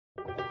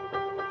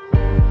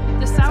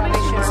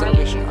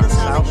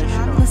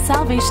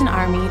Salvation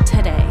Army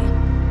today.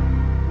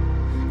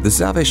 The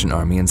Salvation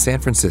Army in San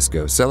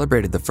Francisco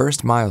celebrated the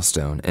first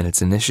milestone in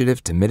its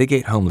initiative to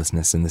mitigate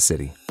homelessness in the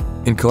city.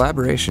 In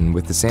collaboration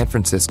with the San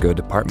Francisco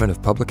Department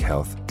of Public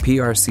Health,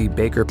 PRC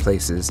Baker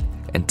Places,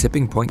 and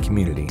Tipping Point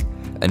Community,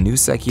 a new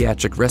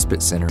psychiatric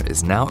respite center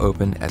is now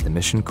open at the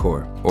Mission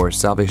Corps, or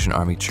Salvation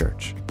Army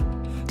Church.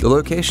 The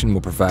location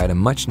will provide a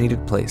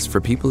much-needed place for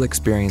people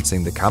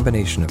experiencing the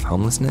combination of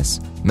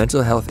homelessness,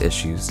 mental health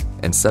issues,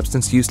 and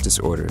substance use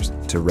disorders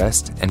to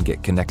rest and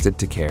get connected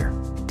to care.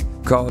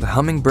 Called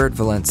Hummingbird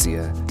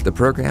Valencia, the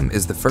program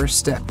is the first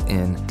step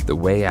in The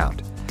Way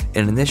Out,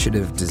 an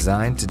initiative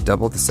designed to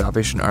double the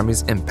Salvation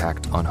Army's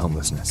impact on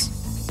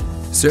homelessness.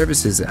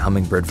 Services at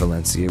Hummingbird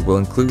Valencia will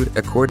include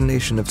a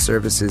coordination of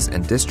services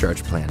and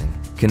discharge planning,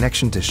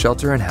 connection to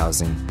shelter and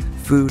housing,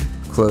 food,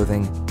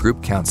 clothing,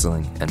 group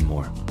counseling, and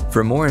more.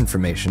 For more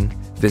information,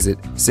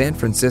 visit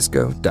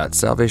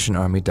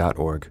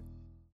sanfrancisco.salvationarmy.org.